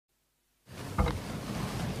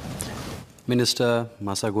Minister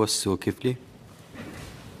Masagos Zulkifli.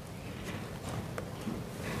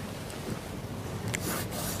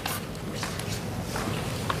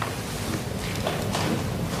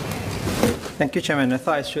 Thank you, Chairman. I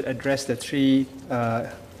thought I should address the three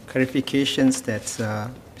clarifications that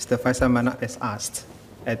Mr. Faisal Manap has asked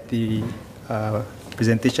at the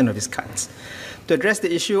presentation of his cards. To address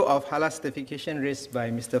the issue of halal certification raised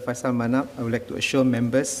by Mr. Faisal Manap, I would like to assure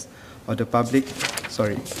members of the public,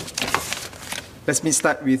 let me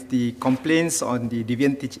start with the complaints on the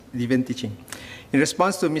deviant teaching. In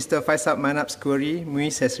response to Mr. Faisal Manap's query,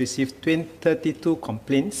 MUIS has received 32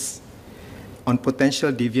 complaints on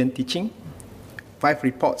potential deviant teaching, 5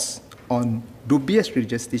 reports on dubious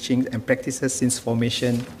religious teachings and practices since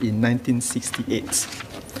formation in 1968.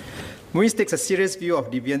 MUIS takes a serious view of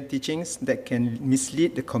deviant teachings that can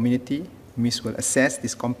mislead the community. MUIS will assess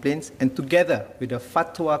these complaints and together with the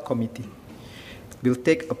Fatwa Committee, will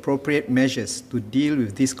take appropriate measures to deal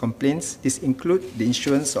with these complaints. This includes the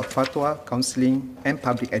issuance of fatwa, counseling, and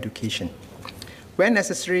public education. When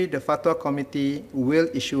necessary, the Fatwa Committee will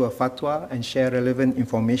issue a fatwa and share relevant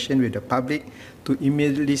information with the public to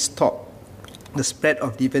immediately stop the spread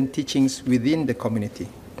of deviant teachings within the community.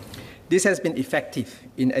 This has been effective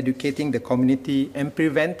in educating the community and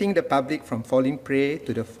preventing the public from falling prey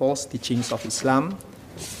to the false teachings of Islam.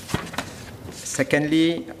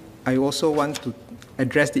 Secondly, I also want to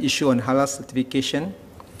address the issue on halal certification.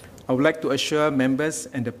 I would like to assure members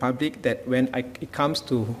and the public that when it comes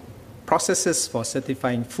to processes for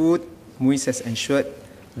certifying food, MUIS has ensured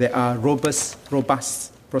there are robust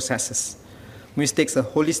processes. MUIS takes a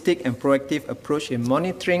holistic and proactive approach in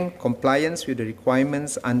monitoring compliance with the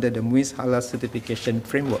requirements under the MUIS halal certification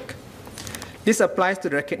framework. This applies to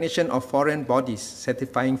the recognition of foreign bodies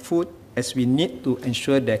certifying food, as we need to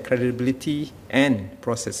ensure their credibility and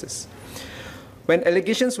processes. When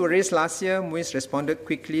allegations were raised last year, MUIS responded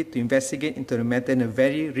quickly to investigate into the matter in a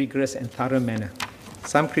very rigorous and thorough manner.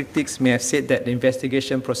 Some critics may have said that the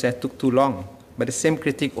investigation process took too long, but the same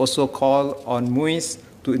critic also called on MUIS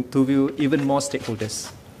to interview even more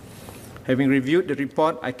stakeholders. Having reviewed the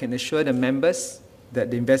report, I can assure the members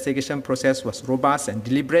that the investigation process was robust and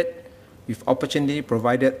deliberate, with opportunity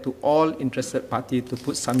provided to all interested parties to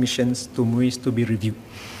put submissions to MUIS to be reviewed.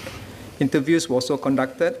 Interviews were also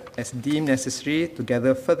conducted as deemed necessary to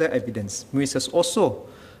gather further evidence. MUIS has also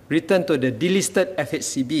written to the delisted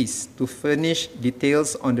FHCBs to furnish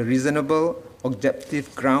details on the reasonable,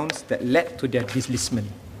 objective grounds that led to their delisting.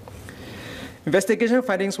 Investigation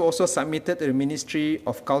findings were also submitted to the Ministry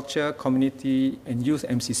of Culture, Community and Youth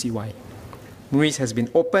MCCY. MUIS has been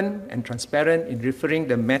open and transparent in referring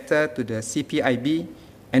the matter to the CPIB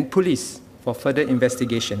and police for further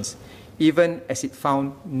investigations, even as it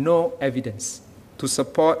found no evidence to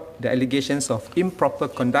support the allegations of improper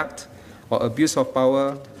conduct or abuse of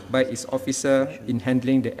power by its officer in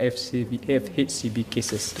handling the FHCB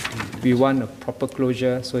cases. We want a proper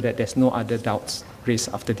closure so that there's no other doubts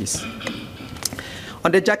raised after this.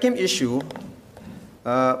 On the JAKIM issue,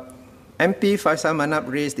 MP Faisal Manap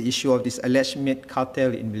raised the issue of this alleged meat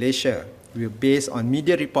cartel in Malaysia. We were based on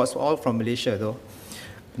media reports, all from Malaysia though.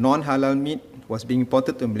 Non-halal meat was being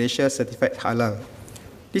imported to Malaysia, certified halal.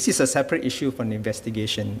 This is a separate issue from the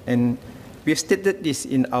investigation, and we've stated this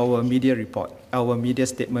in our media report, our media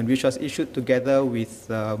statement, which was issued together with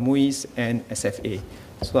MUIS and SFA.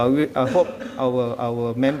 So I hope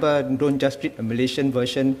our member don't just read a Malaysian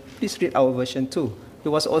version, please read our version too. It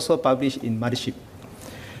was also published in Mothership.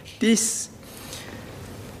 This,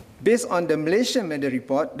 based on the Malaysian media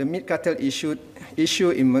report, the meat cartel issue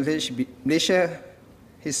in Malaysia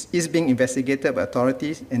is being investigated by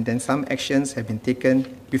authorities, and then some actions have been taken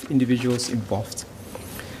with individuals involved.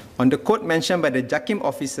 On the quote mentioned by the JAKIM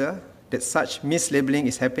officer that such mislabeling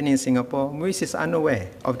is happening in Singapore, MUIS is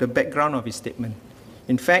unaware of the background of his statement.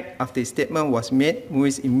 In fact, after his statement was made,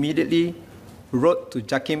 MUIS immediately wrote to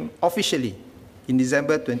JAKIM officially in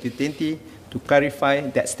December 2020 to clarify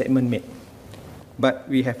that statement made. But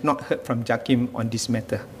we have not heard from JAKIM on this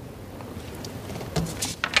matter.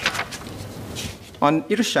 On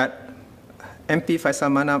Irshad, MP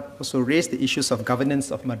Faisal Manap also raised the issues of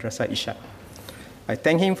governance of Madrasah Irshad. I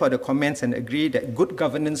thank him for the comments and agree that good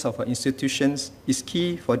governance of our institutions is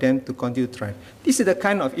key for them to continue to thrive. This is the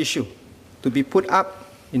kind of issue to be put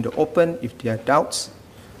up in the open if there are doubts,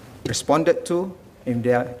 responded to. If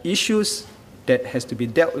there are issues that has to be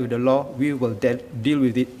dealt with the law, we will deal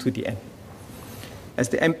with it to the end. As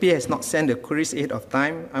the MP has not sent the queries ahead of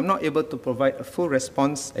time, I'm not able to provide a full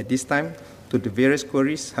response at this time to the various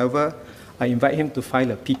queries. However, I invite him to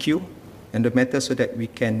file a PQ and the matter so that we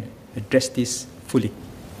can address this fully.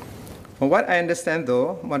 From what I understand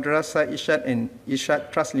though, Madrasah Irsyad and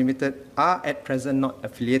Irsyad Trust Limited are at present not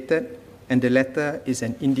affiliated, and the latter is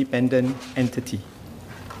an independent entity.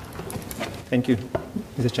 Thank you,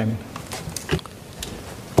 Mr. Chairman.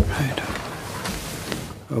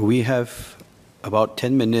 Right. We have about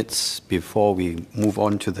 10 minutes before we move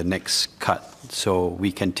on to the next cut, so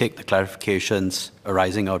we can take the clarifications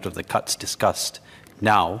arising out of the cuts discussed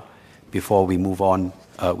now before we move on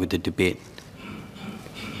with the debate.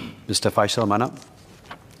 Mr. Faisal Manap.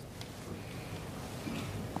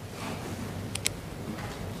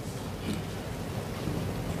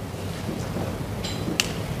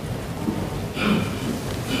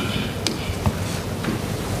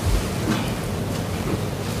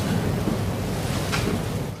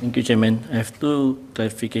 Thank you, Chairman. I have two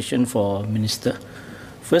clarifications for Minister.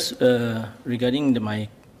 First, regarding my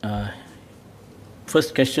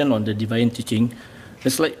first question on the divine teaching,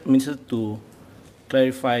 I'd like Minister to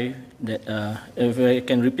clarify that if I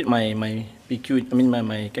can repeat my PQ,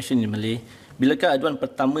 my question in Malay. Bilakah aduan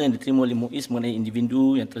pertama yang diterima oleh MUIS mengenai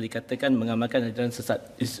individu yang telah dikatakan mengamalkan ajaran sesat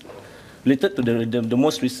is related to the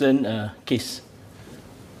most recent case?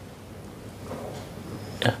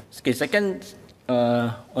 Okay, second,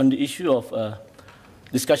 on the issue of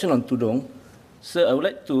discussion on tudung, sir, I would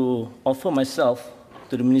like to offer myself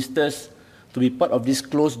to the ministers to be part of this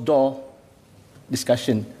closed door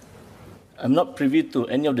discussion. I'm not privy to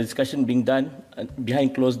any of the discussion being done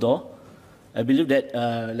behind closed door. I believe that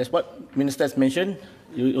that's what Minister has mentioned.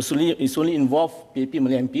 It's only involved PAP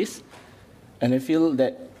Malay MPs, and I feel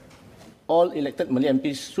that all elected Malay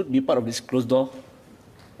MPs should be part of this closed door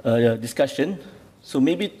discussion. So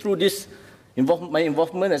maybe through this my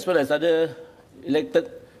involvement as well as other elected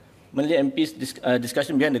Malay MPs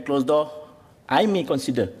discussion behind the closed door, I may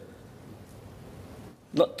consider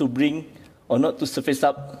not to bring or not to surface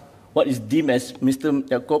up what is deemed as Minister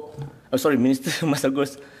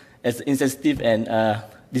Masagos as insensitive and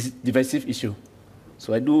divisive issue.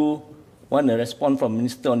 So I do want a response from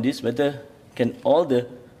Minister on this, whether can all the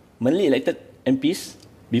Malay elected MPs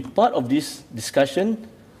be part of this discussion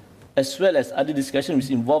as well as other discussion which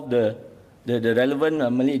involve the relevant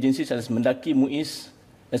Malay agencies such as Mendaki, MUIS,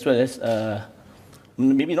 as well as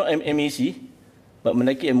maybe not MAC, but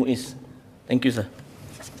Mendaki and MUIS. Thank you, sir.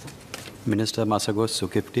 Minister Masagos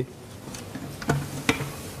Zulkifli.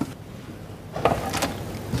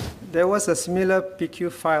 There was a similar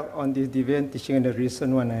PQ file on this deviant teaching in the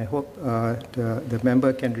recent one. I hope the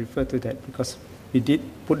member can refer to that because we did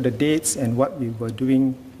put the dates and what we were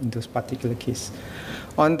doing in this particular case.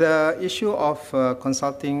 On the issue of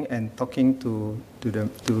consulting and talking to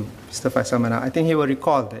Mr. Faisal Manap, I think he will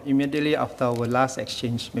recall that immediately after our last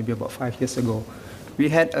exchange, maybe about 5 years ago, we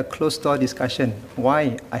had a closed-door discussion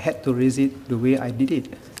why I had to raise it the way I did it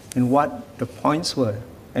and what the points were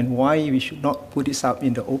and why we should not put this up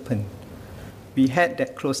in the open. We had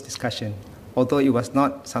that close discussion, although it was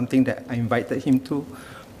not something that I invited him to,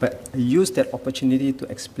 but I used that opportunity to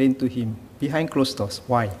explain to him behind closed doors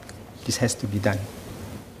why this has to be done.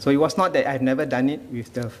 So it was not that I've never done it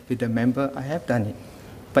with the member, I have done it.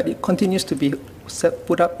 But it continues to be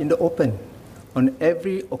put up in the open on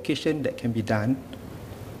every occasion that can be done.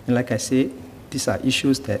 And like I said, these are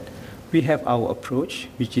issues that we have our approach,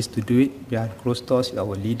 which is to do it behind closed doors with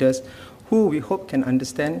our leaders, who we hope can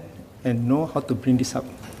understand and know how to bring this up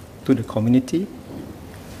to the community.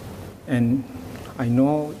 And I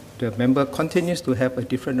know the member continues to have a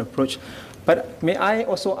different approach. But may I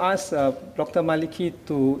also ask Dr. Maliki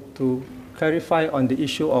to clarify on the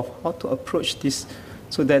issue of how to approach this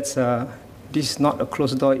so that this is not a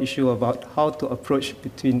closed door issue about how to approach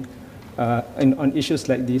between on issues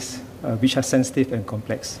like this, which are sensitive and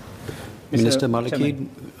complex. Minister Maliki,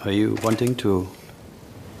 are you wanting to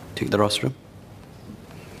take the rostrum?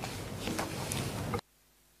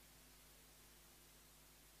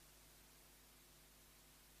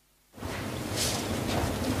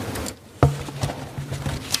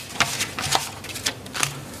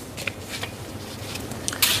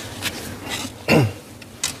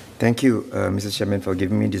 Thank you, Mr. Chairman, for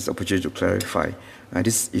giving me this opportunity to clarify.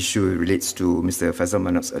 This issue relates to Mr. Faisal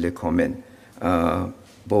Manap's earlier comment,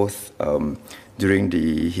 both during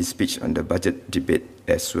his speech on the budget debate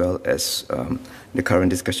as well as the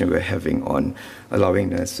current discussion we're having on allowing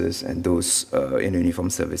nurses and those in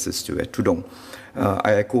uniform services to wear tudung.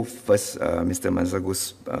 I echo first Mr.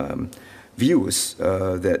 Masagos' views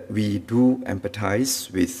that we do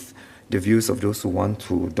empathize with the views of those who want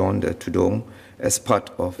to don the tudung as part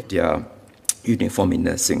of their uniform in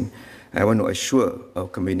nursing. I want to assure our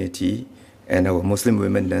community and our Muslim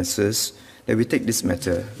women nurses that we take this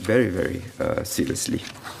matter very, very seriously.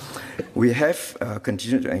 We have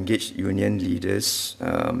continued to engage union leaders,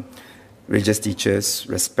 religious teachers,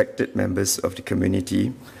 respected members of the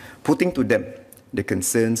community, putting to them the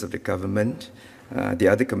concerns of the government, the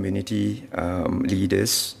other community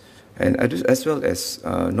leaders, and as well as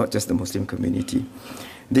not just the Muslim community.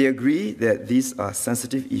 They agree that these are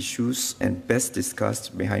sensitive issues and best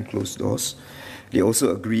discussed behind closed doors. They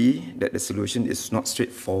also agree that the solution is not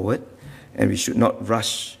straightforward and we should not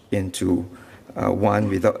rush into one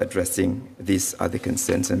without addressing these other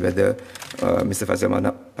concerns. And whether Mr. Faisal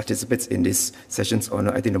Manap participates in these sessions or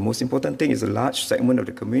not, I think the most important thing is a large segment of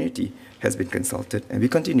the community has been consulted, and we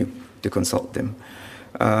continue to consult them.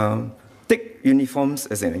 Take uniforms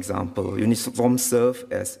as an example. Uniforms serve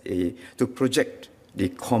as to project the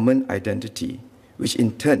common identity, which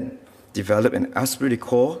in turn develop an esprit de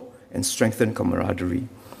corps and strengthen camaraderie.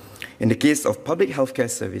 In the case of public healthcare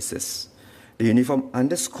services, the uniform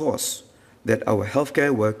underscores that our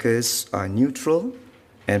healthcare workers are neutral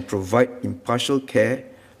and provide impartial care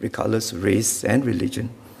regardless of race and religion.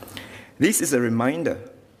 This is a reminder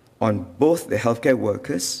on both the healthcare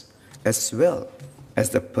workers as well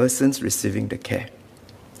as the persons receiving the care.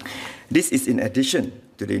 This is in addition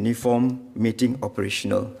to the uniform meeting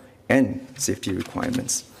operational and safety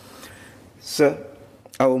requirements. Sir,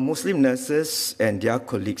 our Muslim nurses and their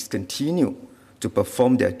colleagues continue to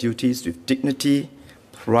perform their duties with dignity,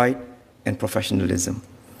 pride, and professionalism.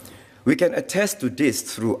 We can attest to this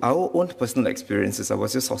through our own personal experiences. I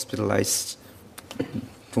was just hospitalized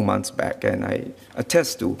 2 months back, and I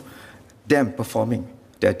attest to them performing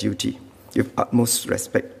their duty with utmost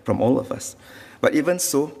respect from all of us. But even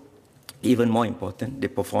so, even more important, they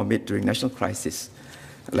perform it during national crisis,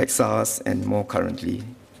 like SARS and more currently,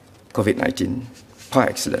 COVID-19, par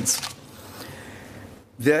excellence.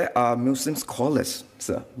 There are Muslim scholars,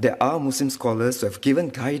 sir. There are Muslim scholars who have given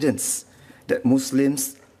guidance that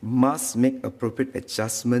Muslims must make appropriate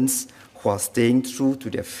adjustments while staying true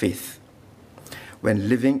to their faith when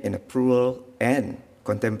living in a plural and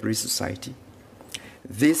contemporary society.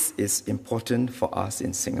 This is important for us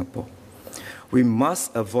in Singapore. We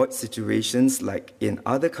must avoid situations like in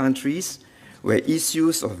other countries where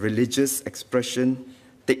issues of religious expression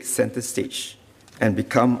take center stage and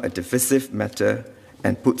become a divisive matter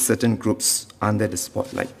and put certain groups under the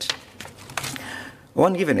spotlight. I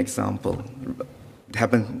want to give an example. It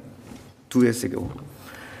happened 2 years ago.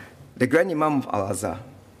 The Grand Imam of Al-Azhar,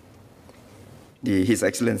 His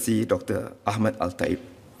Excellency Dr. Ahmad Al-Taib,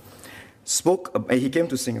 he came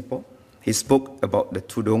to Singapore. He spoke about the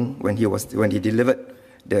tudung when he delivered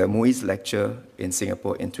the Muiz lecture in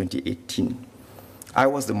Singapore in 2018. I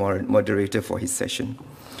was the moderator for his session.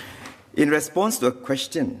 In response to a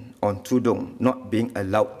question on tudung not being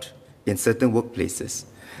allowed in certain workplaces,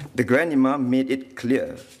 the Grand Imam made it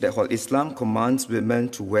clear that while Islam commands women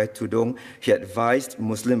to wear tudung, he advised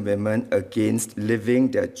Muslim women against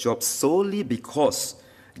leaving their jobs solely because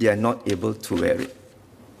they are not able to wear it.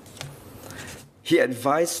 He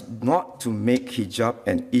advised not to make hijab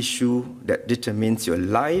an issue that determines your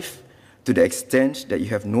life to the extent that you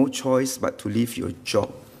have no choice but to leave your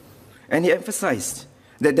job. And he emphasized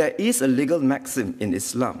that there is a legal maxim in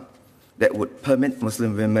Islam that would permit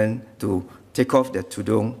Muslim women to take off their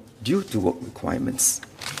tudung due to work requirements.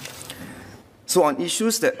 So on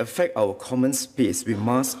issues that affect our common space, we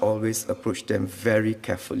must always approach them very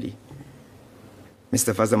carefully.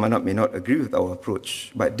 Mr. Faisal Manap may not agree with our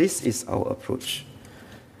approach, but this is our approach.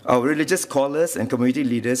 Our religious scholars and community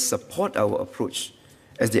leaders support our approach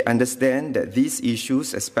as they understand that these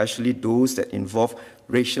issues, especially those that involve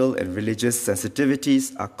racial and religious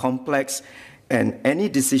sensitivities, are complex and any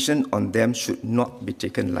decision on them should not be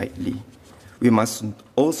taken lightly. We must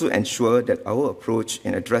also ensure that our approach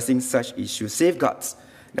in addressing such issues safeguards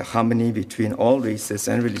the harmony between all races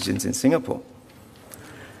and religions in Singapore.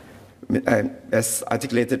 As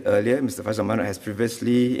articulated earlier, Mr. Faisal Manap has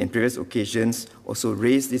previously, in previous occasions, also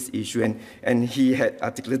raised this issue, and he had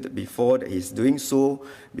articulated before that he's doing so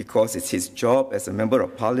because it's his job as a member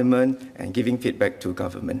of parliament and giving feedback to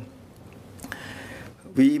government.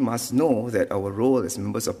 We must know that our role as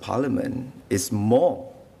members of parliament is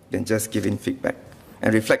more than just giving feedback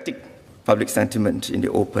and reflecting public sentiment in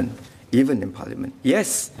the open, even in parliament.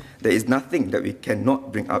 Yes, there is nothing that we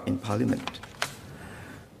cannot bring up in parliament.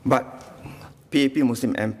 But PAP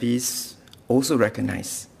Muslim MPs also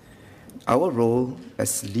recognize our role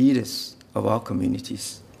as leaders of our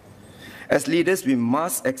communities. As leaders, we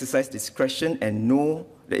must exercise discretion and know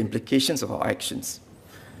the implications of our actions.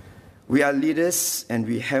 We are leaders and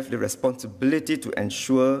we have the responsibility to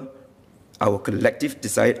ensure our collective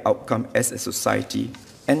desired outcome as a society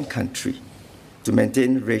and country to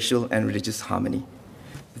maintain racial and religious harmony.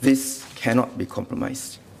 This cannot be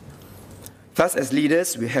compromised. Thus, as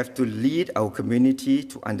leaders, we have to lead our community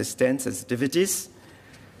to understand sensitivities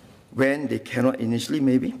when they cannot initially,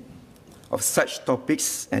 maybe, of such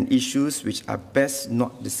topics and issues which are best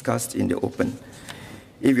not discussed in the open.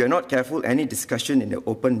 If we are not careful, any discussion in the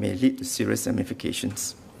open may lead to serious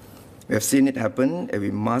ramifications. We have seen it happen, and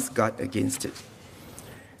we must guard against it.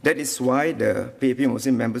 That is why the PAP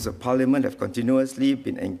Muslim members of parliament have continuously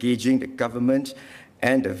been engaging the government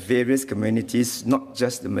and the various communities, not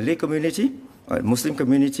just the Malay community or the Muslim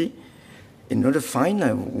community, in order to find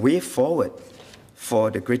a way forward for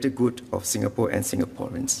the greater good of Singapore and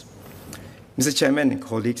Singaporeans. Mr. Chairman and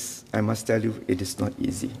colleagues, I must tell you, it is not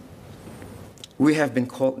easy. We have been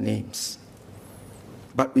called names,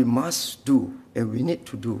 but we must do, and we need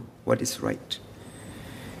to do what is right.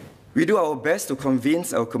 We do our best to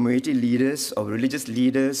convince our community leaders, our religious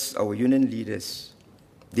leaders, our union leaders.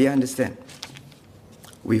 They understand.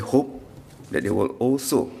 We hope that they will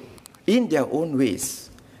also, in their own ways,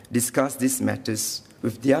 discuss these matters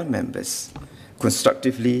with their members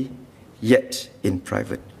constructively, yet in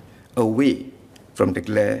private, away from the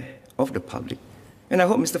glare of the public. And I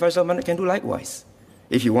hope Mr. Faisal can do likewise.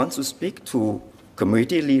 If he wants to speak to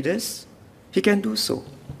community leaders, he can do so,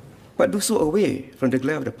 but do so away from the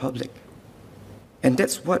glare of the public. And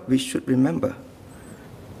that's what we should remember.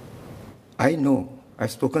 I know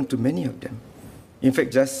I've spoken to many of them. In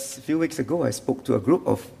fact, just a few weeks ago, I spoke to a group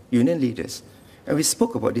of union leaders, and we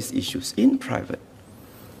spoke about these issues in private.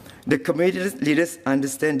 The community leaders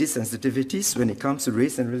understand these sensitivities when it comes to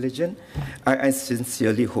race and religion. I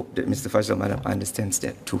sincerely hope that Mr. Faisal Manap understands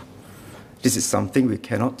that too. This is something we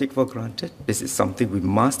cannot take for granted. This is something we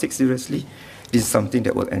must take seriously. This is something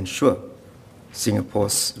that will ensure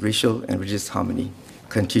Singapore's racial and religious harmony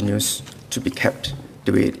continues to be kept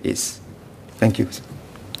the way it is. Thank you.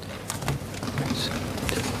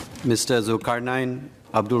 Mr. Zulkarnain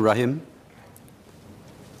Abdul Rahim.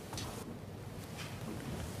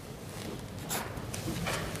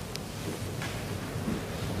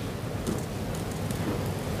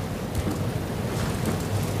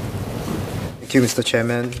 Thank you, Mr.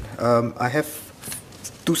 Chairman. I have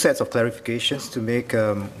two sets of clarifications to make.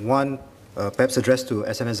 One, perhaps addressed to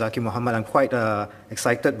SMS Zaki Muhammad. I'm quite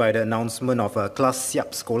excited by the announcement of Kelas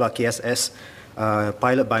Siap Sekolah KSS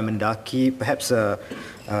pilot by Mendaki. Perhaps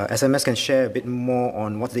SMS can share a bit more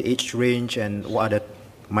on what's the age range and what are the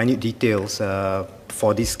minute details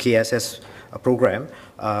for this KSS program.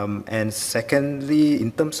 And secondly,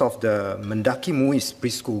 in terms of the Mendaki Muiz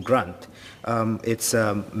preschool grant, it's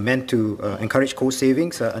meant to encourage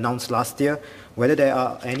co-savings announced last year. Whether there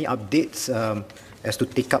are any updates as to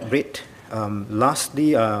take-up rate.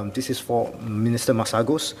 Lastly, this is for Minister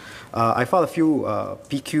Masagos. I filed a few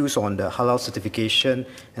PQs on the halal certification,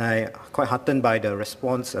 and I'm quite heartened by the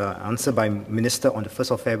response answered by Minister on the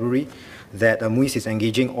 1st of February that MUIS is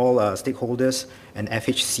engaging all stakeholders and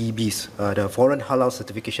FHCBs, the foreign halal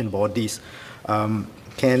certification bodies. And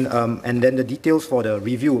then the details for the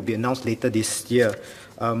review will be announced later this year.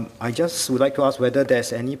 I just would like to ask whether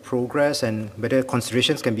there's any progress and whether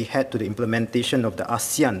considerations can be had to the implementation of the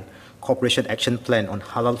ASEAN Cooperation Action Plan on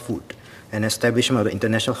Halal Food and establishment of the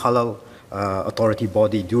International Halal Authority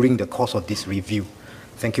body during the course of this review.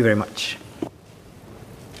 Thank you very much.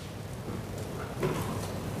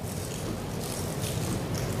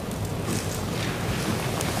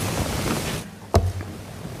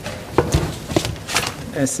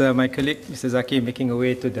 As my colleague, Mr. Zaki, making a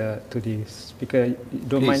way to the speaker,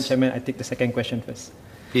 don't mind, Chairman, I take the second question first.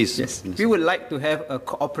 Please. Yes. We would like to have a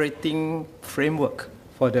cooperating framework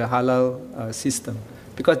for the halal system,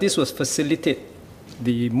 because this will facilitate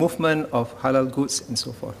the movement of halal goods and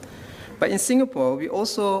so forth. But in Singapore, we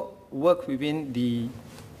also work within the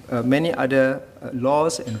many other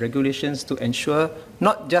laws and regulations to ensure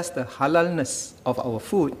not just the halalness of our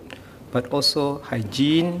food, but also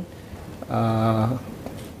hygiene,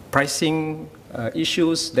 pricing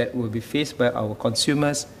issues that will be faced by our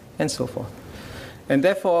consumers, and so forth. And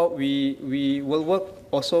therefore, we will work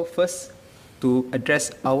also first to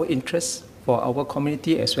address our interests for our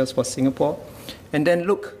community as well as for Singapore, and then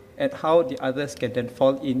look at how the others can then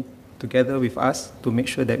fall in together with us to make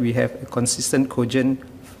sure that we have a consistent, cogent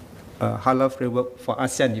halal framework for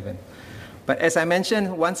ASEAN even. But as I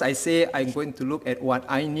mentioned, once I say I'm going to look at what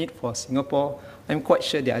I need for Singapore, I'm quite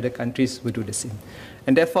sure the other countries will do the same.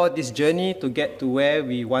 And therefore, this journey to get to where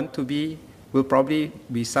we want to be will probably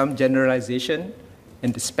be some generalization,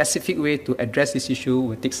 and the specific way to address this issue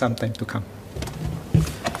will take some time to come.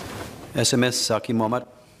 SMS Zaki Muhammad.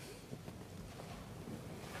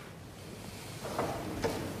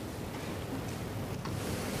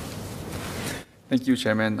 Thank you,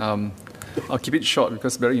 Chairman. I'll keep it short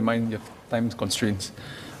because bear in mind you have time constraints.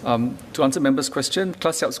 To answer members' question,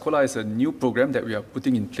 Kelas Siap Sekolah is a new program that we are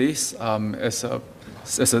putting in place as a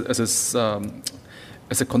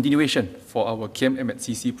continuation for our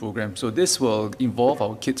KMM@CC program. So this will involve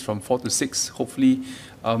our kids from 4 to 6, hopefully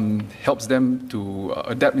helps them to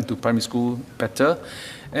adapt into primary school better.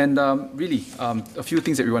 And really, a few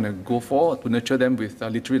things that we want to go for to nurture them with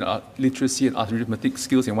literacy and arithmetic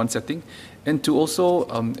skills in one setting, and to also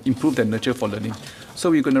improve their nurture for learning. So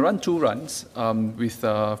we're going to run 2 runs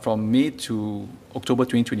from May to October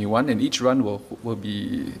 2021, and each run will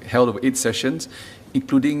be held over 8 sessions,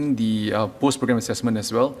 including the post-program assessment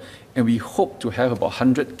as well. And we hope to have about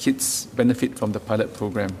 100 kids benefit from the pilot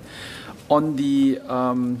program. On the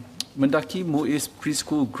Mendaki Muiz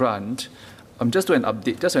preschool grant, just an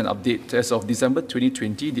update, as of December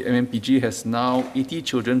 2020, the MMPG has now 80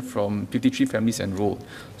 children from 53 families enrolled.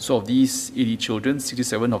 So of these 80 children,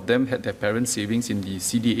 67 of them had their parents' savings in the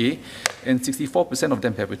CDA, and 64% of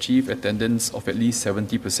them have achieved attendance of at least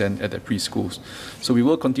 70% at their preschools. So we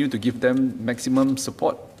will continue to give them maximum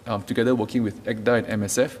support, together working with EGDA and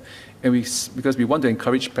MSF, and because we want to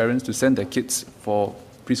encourage parents to send their kids for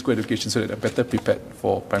preschool education so that they're better prepared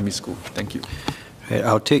for primary school. Thank you.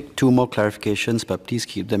 I'll take 2 more clarifications, but please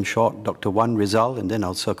keep them short. Dr. Wan Rizal, and then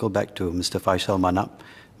I'll circle back to Mr. Faisal Manap,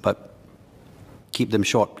 but keep them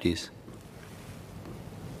short, please.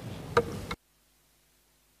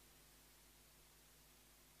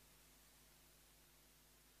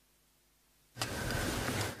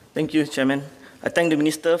 Thank you, Chairman. I thank the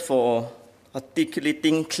Minister for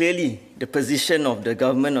articulating clearly the position of the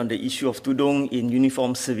government on the issue of tudung in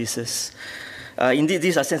uniformed services. Indeed,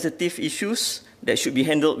 these are sensitive issues that should be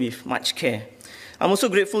handled with much care. I'm also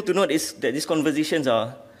grateful to note that these conversations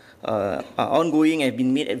are ongoing and have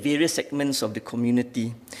been made at various segments of the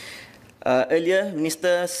community. Earlier,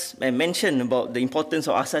 ministers mentioned about the importance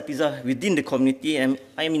of asatiza within the community, and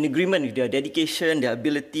I am in agreement with their dedication, their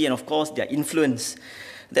ability, and of course, their influence.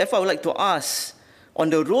 Therefore, I would like to ask on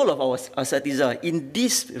the role of our asatiza in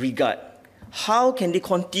this regard. How can they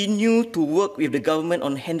continue to work with the government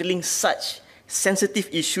on handling such sensitive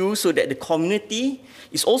issues so that the community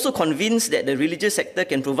is also convinced that the religious sector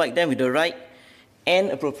can provide them with the right and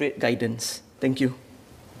appropriate guidance? Thank you.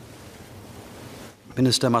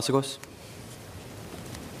 Minister Masagos.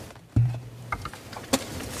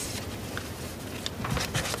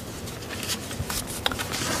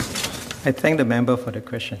 I thank the member for the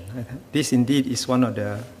question. This indeed is one of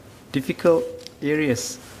the difficult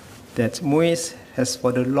areas that MUIS has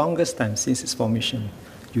for the longest time since its formation,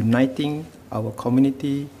 uniting our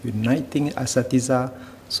community, uniting asatiza,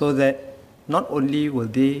 so that not only will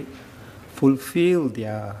they fulfill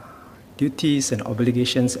their duties and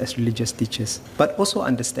obligations as religious teachers, but also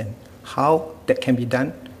understand how that can be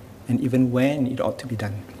done and even when it ought to be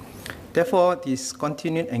done. Therefore, this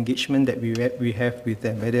continued engagement that we have with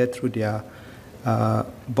them, whether through their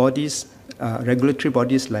bodies, regulatory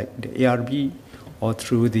bodies like the ARB, or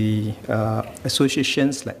through the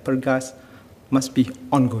associations like Pergas, must be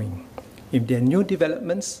ongoing. If there are new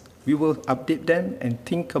developments, we will update them and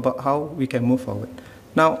think about how we can move forward.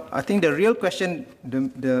 Now, I think the real question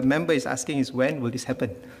the member is asking is, when will this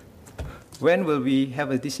happen? When will we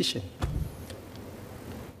have a decision?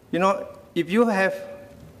 You know, if you have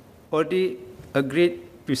already agreed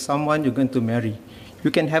with someone you're going to marry,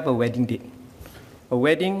 you can have a wedding date. A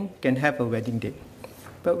wedding can have a wedding date.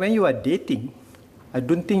 But when you are dating, I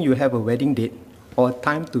don't think you have a wedding date or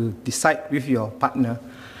time to decide with your partner.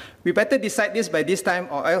 We better decide this by this time,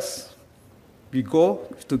 or else we go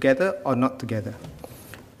together or not together.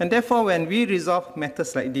 And therefore, when we resolve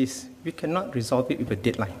matters like this, we cannot resolve it with a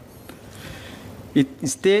deadline.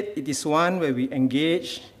 Instead, it is one where we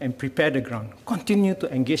engage and prepare the ground, continue to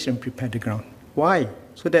engage and prepare the ground. Why?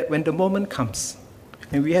 So that when the moment comes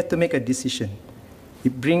and we have to make a decision,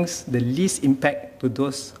 it brings the least impact to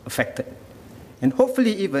those affected. And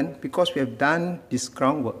hopefully even, because we have done this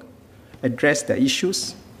groundwork, address the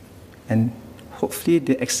issues, and hopefully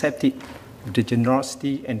they accept it with the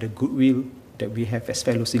generosity and the goodwill that we have as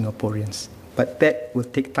fellow Singaporeans. But that will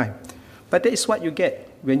take time. But that is what you get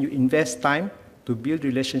when you invest time to build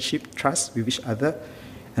relationship, trust with each other.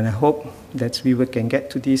 And I hope that we can get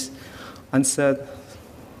to this answer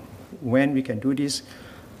when we can do this,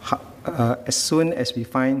 as soon as we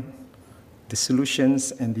find the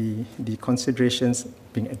solutions and the considerations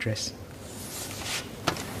being addressed.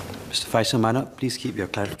 Mr. Faisal Manap, please keep your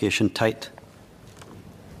clarification tight.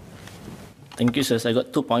 Thank you, sir. I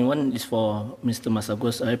got 2.1 is for Mr.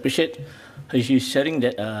 Masagos. I appreciate you sharing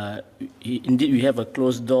that indeed we have a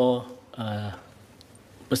closed door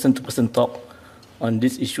person-to-person talk on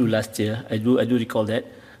this issue last year. I do recall that.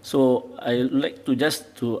 So I would like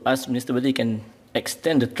to ask Minister whether he can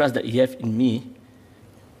extend the trust that he has in me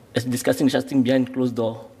as discussing such thing behind closed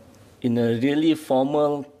door in a really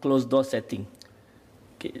formal closed door setting.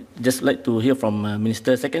 Okay, just like to hear from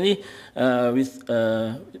Minister. Secondly,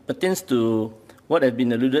 pertains to what has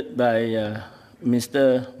been alluded by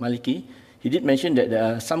Minister Maliki. He did mention that there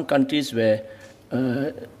are some countries where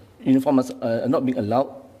uniforms are not being allowed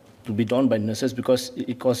to be donned by nurses because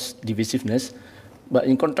it causes divisiveness. But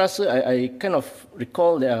in contrast, I kind of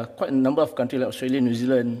recall there are quite a number of countries like Australia, New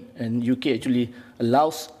Zealand, and UK actually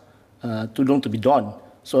allows tudung to be donned.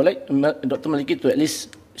 So I'd like Dr. Maliki to at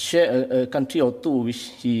least share a country or two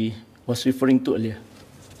which he was referring to earlier.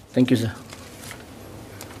 Thank you, sir.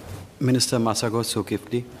 Minister Masagos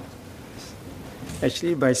Zulkifli.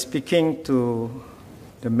 Actually, by speaking to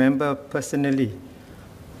the member personally,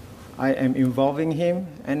 I am involving him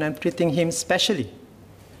and I'm treating him specially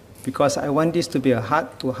because I want this to be a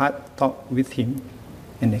heart-to-heart talk with him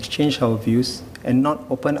and exchange our views and not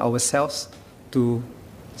open ourselves to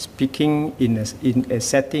speaking in a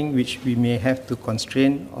setting which we may have to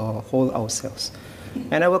constrain or hold ourselves.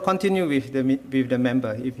 And I will continue with the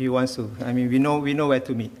member if he wants to. I mean, we know where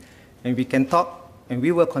to meet. And we can talk and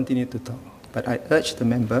we will continue to talk. But I urge the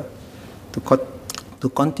member to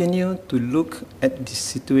continue to look at this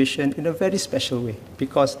situation in a very special way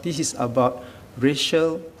because this is about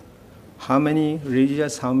racial harmony,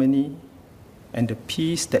 religious harmony, and the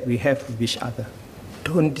peace that we have with each other.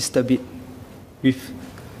 Don't disturb it with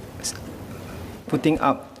putting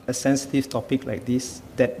up a sensitive topic like this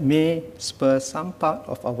that may spur some part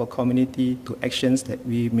of our community to actions that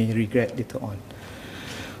we may regret later on.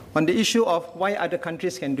 On the issue of why other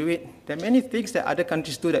countries can do it, there are many things that other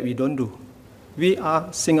countries do that we don't do. We are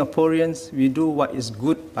Singaporeans, we do what is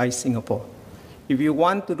good by Singapore. If we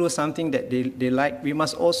want to do something that they like, we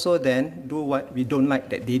must also then do what we don't like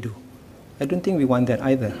that they do. I don't think we want that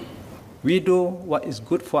either. We do what is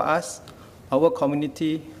good for us, our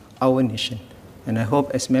community, our nation. And I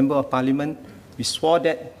hope as Member of Parliament, we swore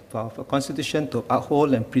that for our Constitution to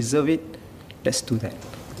uphold and preserve it. Let's do that.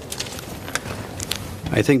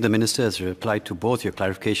 I think the Minister has replied to both your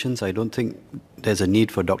clarifications. I don't think there's a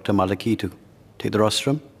need for Dr. Maliki to take the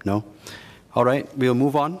rostrum. No. All right, we'll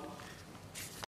move on.